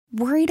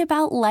Worried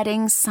about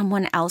letting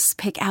someone else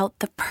pick out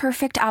the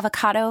perfect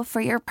avocado for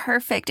your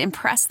perfect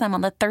impress them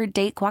on the third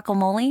date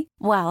guacamole?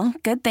 Well,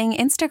 good thing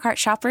Instacart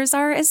shoppers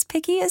are as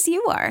picky as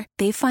you are.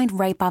 They find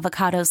ripe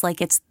avocados like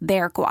it's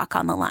their guac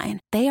on the line.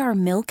 They are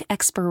milk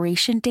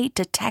expiration date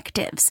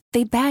detectives.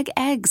 They bag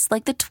eggs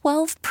like the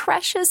 12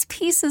 precious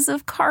pieces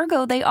of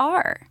cargo they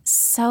are.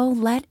 So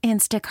let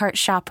Instacart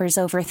shoppers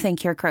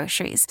overthink your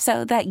groceries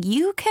so that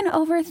you can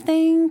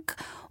overthink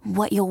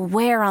what you'll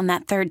wear on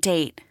that third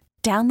date.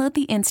 Download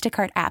the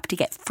Instacart app to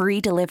get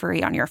free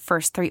delivery on your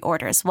first 3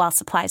 orders while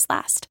supplies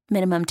last.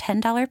 Minimum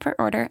 $10 per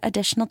order.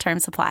 Additional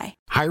terms apply.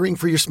 Hiring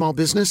for your small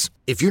business?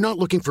 If you're not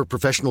looking for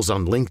professionals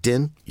on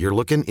LinkedIn, you're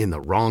looking in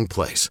the wrong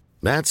place.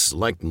 That's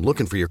like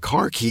looking for your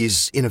car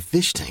keys in a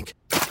fish tank.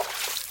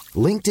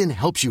 LinkedIn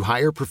helps you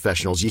hire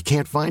professionals you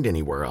can't find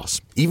anywhere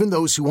else, even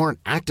those who aren't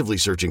actively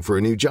searching for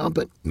a new job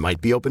but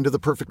might be open to the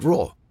perfect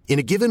role. In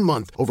a given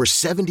month, over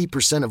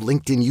 70% of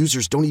LinkedIn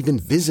users don't even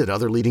visit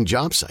other leading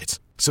job sites.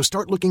 So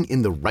start looking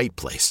in the right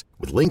place.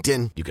 With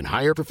LinkedIn, you can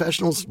hire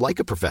professionals like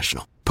a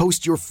professional.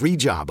 Post your free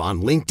job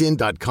on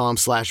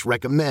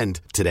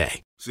linkedin.com/recommend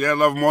today. See, I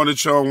Love Morning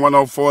Show on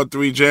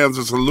 104.3 Jams.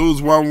 It's a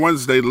Lose One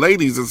Wednesday.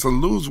 Ladies, it's a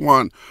Lose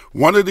One.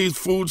 One of these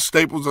food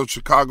staples of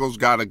Chicago's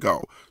got to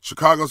go.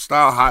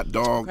 Chicago-style hot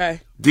dog,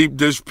 deep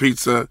dish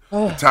pizza,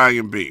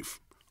 Italian beef.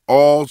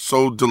 All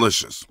so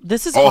delicious.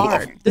 This is all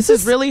hard. This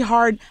is really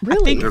hard.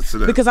 Really? I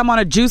think because I'm on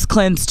a juice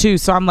cleanse too,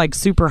 so I'm like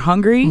super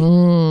hungry.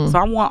 So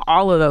I want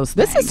all of those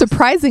things. This is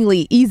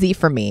surprisingly easy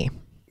for me.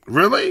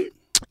 Really?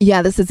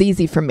 Yeah, this is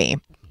easy for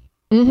me.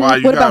 Why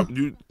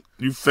you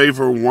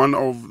favor one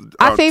over?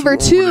 I favor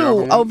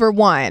two over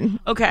one.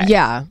 Okay.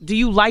 Yeah. Do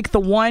you like the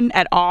one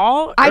at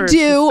all? I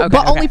do,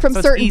 but only from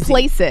so certain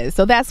places.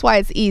 So that's why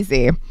it's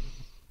easy.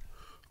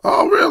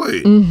 Oh,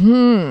 really?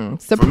 Mm-hmm.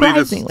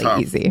 Surprisingly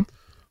easy.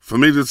 For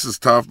me, this is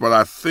tough, but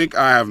I think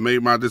I have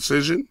made my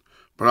decision,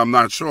 but I'm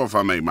not sure if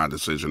I made my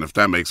decision, if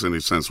that makes any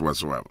sense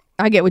whatsoever.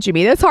 I get what you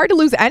mean. It's hard to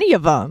lose any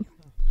of them.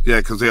 Yeah,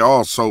 because they're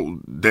all so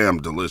damn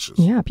delicious.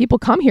 Yeah, people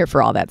come here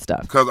for all that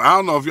stuff. Because I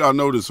don't know if y'all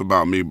know this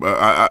about me, but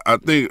I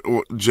think,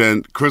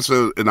 Jen,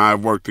 Krista and I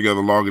have worked together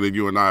longer than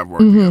you and I have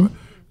worked together.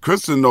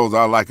 Kristen knows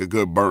I like a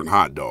good burnt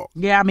hot dog.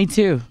 Yeah, me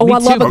too. Oh, me I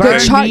love too. a good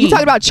char. You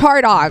talking about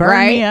char dog, Burn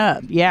right? me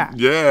up. Yeah.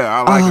 Yeah,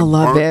 I like it. I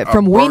love it.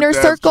 From Wiener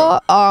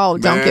Circle? Oh,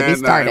 don't get me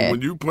started.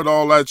 When you put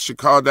all that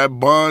Chicago, that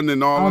bun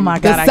and all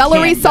the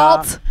celery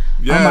salt.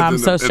 Yeah, I'm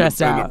so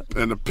stressed out.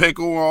 And the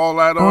pickle, all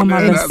that on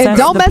there. And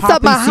don't mess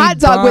up my hot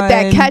dog with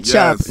that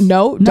ketchup. Yes.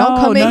 No, don't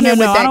come in here with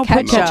that I don't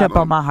ketchup. put ketchup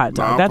on my hot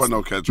dog. I don't put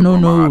no ketchup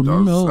on my hot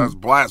dogs. That's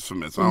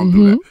blasphemous. I don't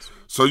do that.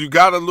 So you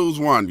got to lose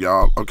one,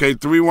 y'all. Okay,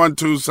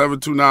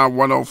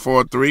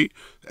 312-729-1043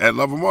 at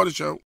Love and Morning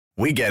Show.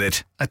 We get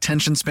it.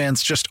 Attention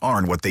spans just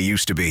aren't what they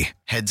used to be.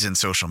 Heads in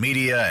social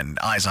media and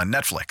eyes on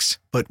Netflix.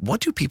 But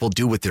what do people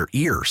do with their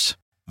ears?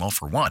 Well,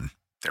 for one,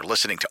 they're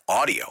listening to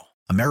audio.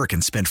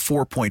 Americans spend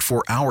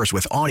 4.4 hours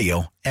with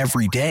audio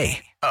every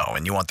day. Oh,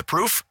 and you want the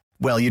proof?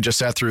 Well, you just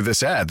sat through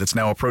this ad that's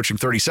now approaching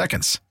 30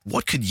 seconds.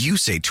 What could you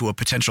say to a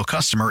potential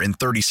customer in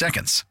 30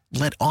 seconds?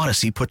 Let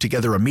Odyssey put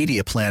together a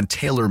media plan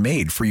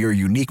tailor-made for your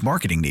unique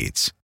marketing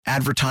needs.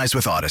 Advertise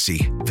with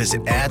Odyssey.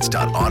 Visit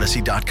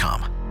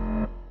ads.odyssey.com.